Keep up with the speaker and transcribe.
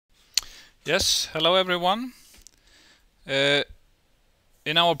Yes, hello everyone. Uh,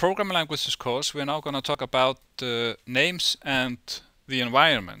 in our programming languages course, we're now going to talk about names and the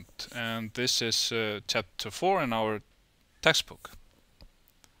environment, and this is chapter 4 in our textbook.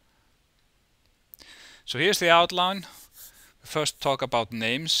 So here's the outline. We first talk about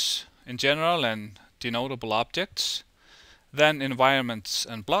names in general and denotable objects, then environments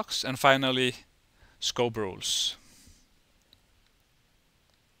and blocks, and finally scope rules.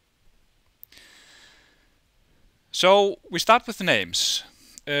 So we start with names.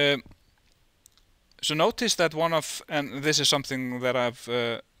 So notice that and this is something that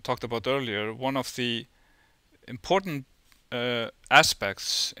I've talked about earlier, one of the important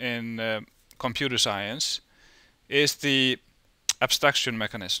aspects in computer science is the abstraction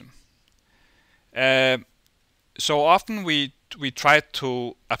mechanism. So often we try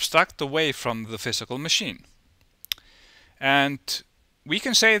to abstract away from the physical machine. And we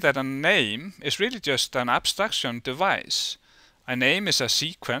can say that a name is really just an abstraction device. A name is a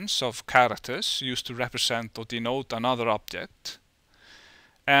sequence of characters used to represent or denote another object.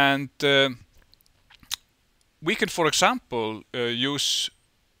 And we can, for example, use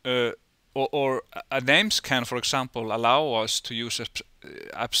or names can, for example, allow us to use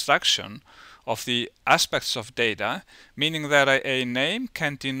abstraction of the aspects of data, meaning that a name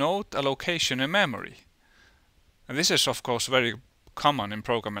can denote a location in memory. And this is, of course, very common in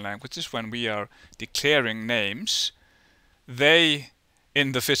programming languages when we are declaring names.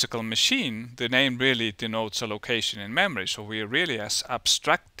 In the physical machine, the name really denotes a location in memory, so we are really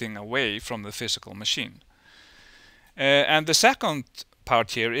abstracting away from the physical machine. And the second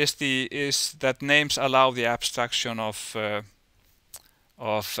part here is that names allow the abstraction of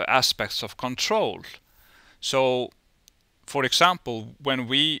aspects of control. So, for example, when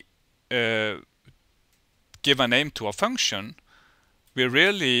we give a name to a function, we're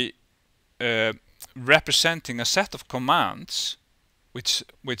really representing a set of commands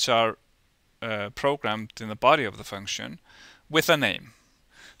which are programmed in the body of the function with a name.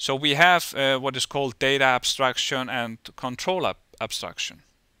 So we have what is called data abstraction and control abstraction.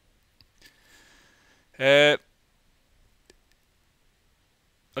 A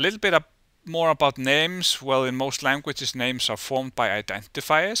little bit more about names. Well, in most languages, names are formed by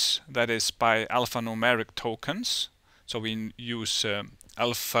identifiers, that is, by alphanumeric tokens. So we use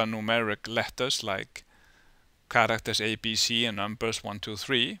alphanumeric letters like characters A, B, C, and numbers 1, 2,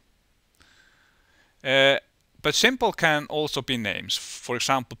 3. But simple can also be names. For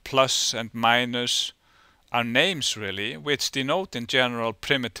example, plus and minus are names really, which denote in general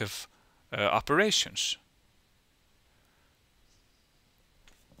primitive operations.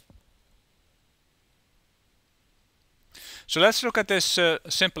 So let's look at this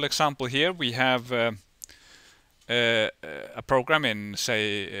simple example here. We have a program in,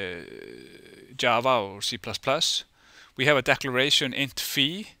 say, Java or C++. We have a declaration int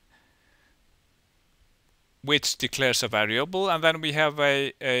phi, which declares a variable, and then we have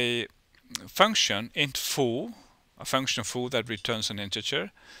a function int foo, a function foo that returns an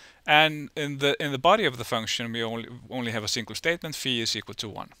integer, and in the body of the function we only have a single statement: phi is equal to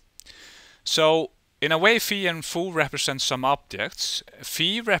 1. So in a way, phi and foo represent some objects.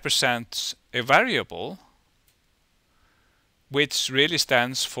 Phi represents a variable which really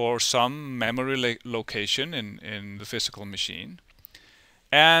stands for some memory location in the physical machine,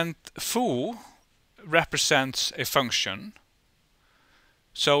 and foo represents a function,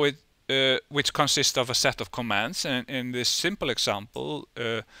 so which consists of a set of commands, and in this simple example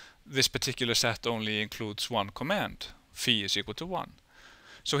this particular set only includes one command: phi is equal to 1.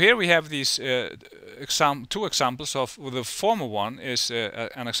 So here we have these two examples of, well, the former one is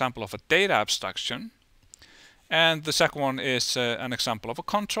an example of a data abstraction, and the second one is an example of a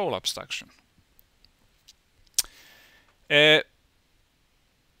control abstraction. An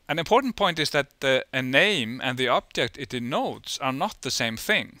important point is that a name and the object it denotes are not the same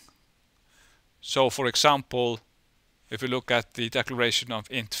thing. So, for example, if we look at the declaration of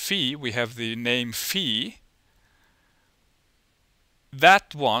int phi, we have the name phi.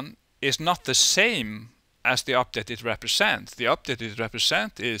 That one is not the same as the object it represents. The object it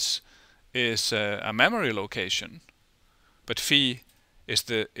represents is a memory location, but phi is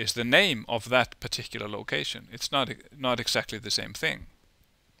the name of that particular location. It's not exactly the same thing.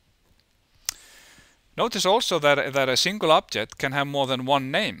 Notice also that a single object can have more than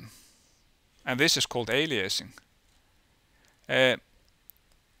one name, and this is called aliasing.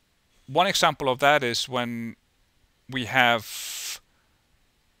 One example of that is when we have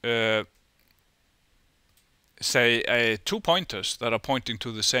say two pointers that are pointing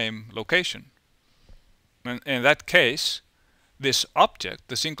to the same location. In that case, this object,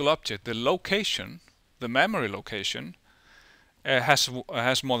 the single object, the location, the memory location, has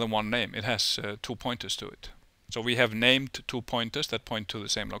more than one name. It has 2 pointers to it. So we have named 2 pointers that point to the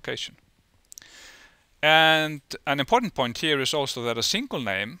same location. And an important point here is also that a single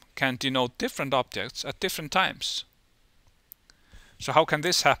name can denote different objects at different times. So how can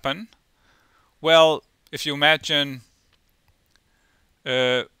this happen? Well, if you imagine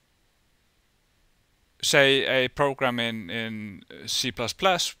say a program in C++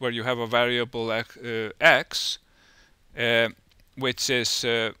 where you have a variable x which is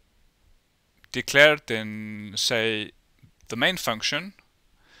declared in, say, the main function,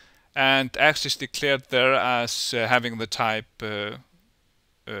 and x is declared there as having the type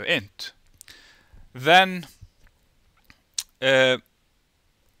int. Then at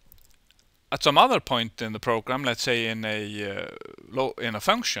some other point in the program, let's say in a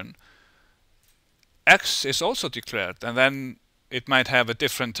function, x is also declared, and then it might have a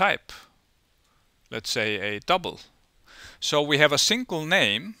different type, let's say a double. So we have a single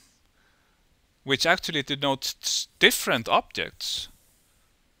name which actually denotes different objects,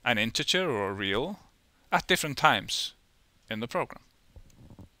 an integer or a real, at different times in the program.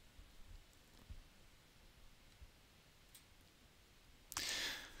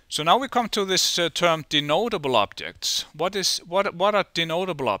 So now we come to this term denotable objects. What are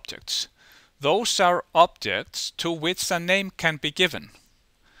denotable objects? Those are objects to which a name can be given.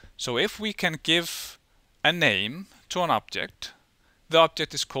 So if we can give a name to an object, the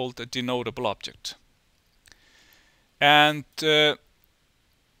object is called a denotable object. And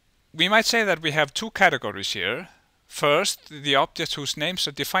we might say that we have 2 categories here. First, the objects whose names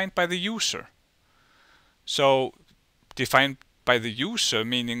are defined by the user. So defined by the user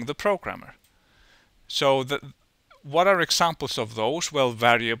meaning the programmer. So what are examples of those? Well,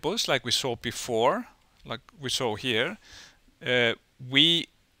 variables, like we saw before, like we saw here. We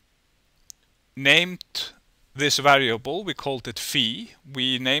named this variable, we called it phi.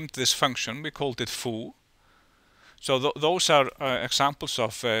 We named this function, we called it foo. So those are examples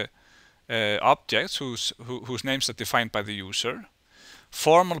of objects whose names are defined by the user.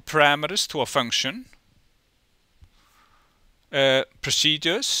 Formal parameters to a function.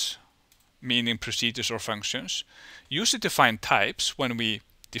 Procedures, meaning procedures or functions. User-defined types. When we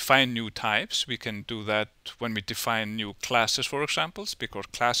define new types, we can do that when we define new classes, for example, because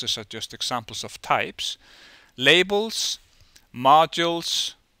classes are just examples of types. Labels,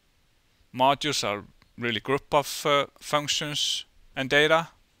 modules. Modules are really group of functions and data.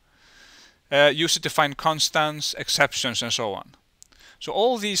 User-defined constants, exceptions, and so on. So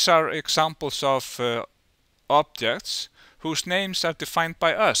all these are examples of objects whose names are defined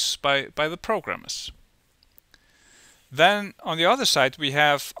by us, by the programmers. Then on the other side we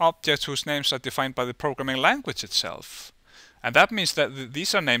have objects whose names are defined by the programming language itself. And that means that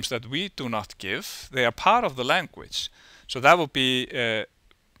these are names that we do not give. They are part of the language. So that would be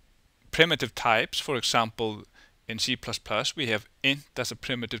primitive types. For example, in C++ we have int as a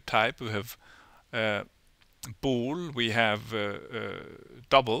primitive type. We have bool. We have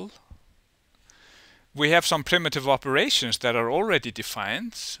double. We have some primitive operations that are already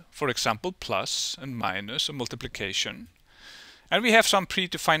defined, for example, plus and minus and multiplication. And we have some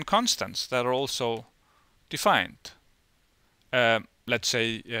predefined constants that are also defined. Let's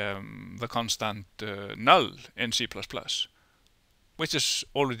say the constant null in C++, which is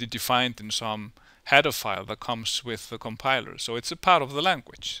already defined in some header file that comes with the compiler. So it's a part of the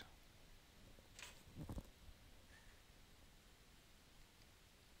language.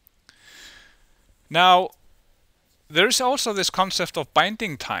 Now, there is also this concept of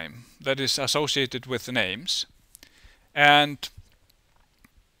binding time that is associated with the names. And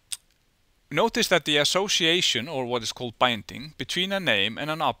notice that the association, or what is called binding, between a name and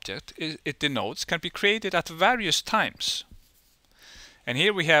an object it denotes can be created at various times. And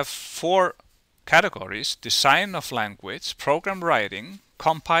here we have 4 categories: design of language, program writing,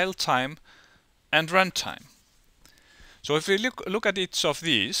 compile time, and runtime. So if we look at each of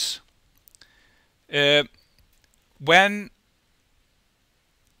these, when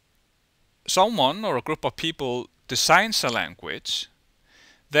someone or a group of people designs a language,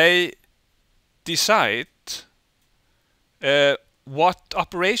 they decide what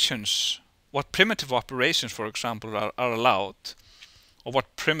operations, what primitive operations, for example, are allowed, or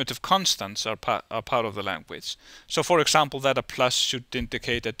what primitive constants are part of the language. So, for example, that a plus should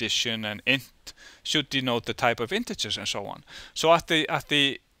indicate addition and int should denote the type of integers and so on. So at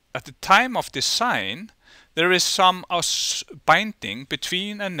the time of design, there is some binding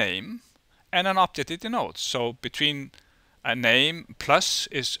between a name and an object it denotes. So between a name, plus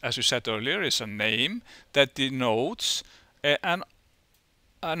is, as you said earlier, is a name that denotes an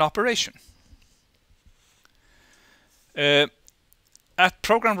operation. At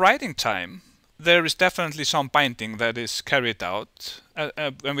program writing time, there is definitely some binding that is carried out.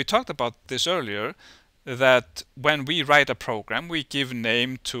 And we talked about this earlier, that when we write a program, we give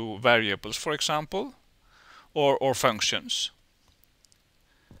name to variables, for example, or functions.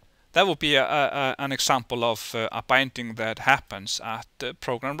 That would be an example of a binding that happens at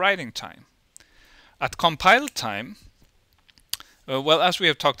program writing time. At compile time, well, as we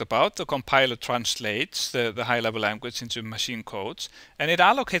have talked about, the compiler translates the high-level language into machine codes, and it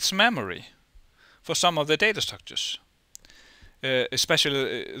allocates memory for some of the data structures,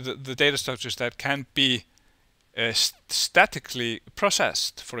 especially the data structures that can be statically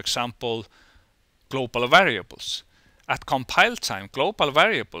processed, for example, global variables. At compile time, global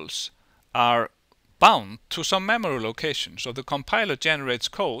variables are bound to some memory location, so the compiler generates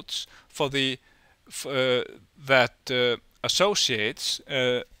codes for that associates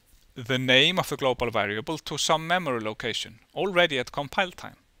the name of the global variable to some memory location already at compile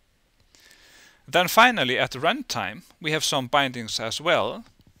time. Then finally, at runtime, we have some bindings as well,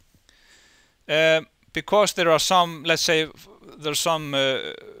 because there are some, let's say, there's some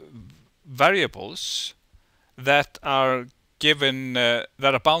variables that are given that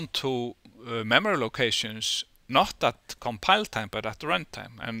are bound to memory locations not at compile time but at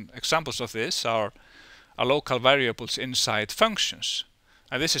runtime. And examples of this are local variables inside functions.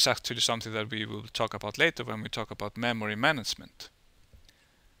 And this is actually something that we will talk about later when we talk about memory management.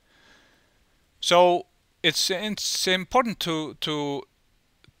 So it's important to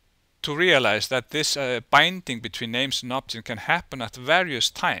realize that this binding between names and objects can happen at various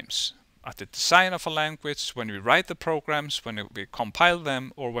times. At the design of a language, when we write the programs, when we compile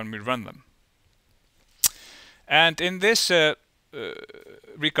them, or when we run them. And in this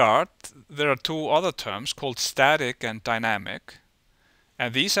regard, there are two other terms called static and dynamic.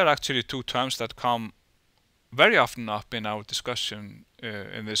 And these are actually two terms that come very often up in our discussion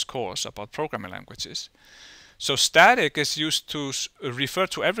in this course about programming languages. So static is used to refer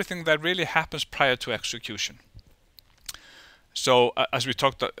to everything that really happens prior to execution. So as we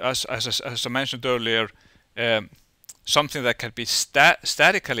talked, as I mentioned earlier, something that can be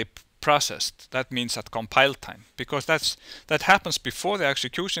statically processed, that means at compile time, because that happens before the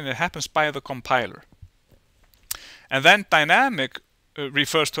execution. It happens by the compiler. And then dynamic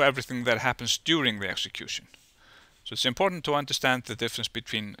refers to everything that happens during the execution. So it's important to understand the difference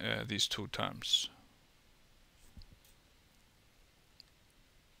between these two terms.